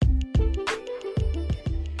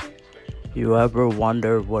You ever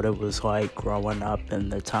wonder what it was like growing up in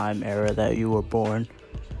the time era that you were born?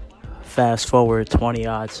 Fast forward 20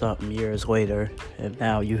 odd something years later, and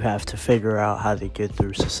now you have to figure out how to get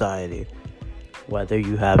through society. Whether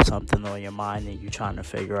you have something on your mind and you're trying to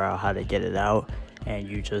figure out how to get it out, and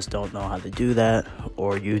you just don't know how to do that,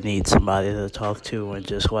 or you need somebody to talk to and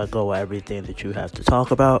just let go of everything that you have to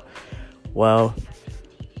talk about, well,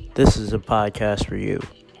 this is a podcast for you.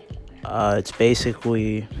 It's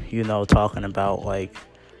basically, talking about like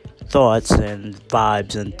thoughts and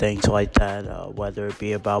vibes and things like that, whether it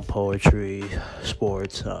be about poetry,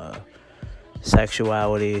 sports,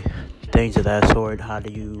 sexuality, things of that sort. How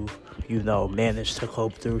do you, manage to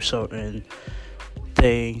cope through certain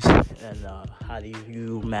things, and how do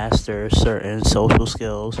you master certain social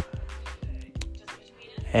skills,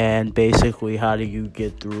 and basically, how do you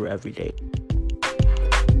get through every day?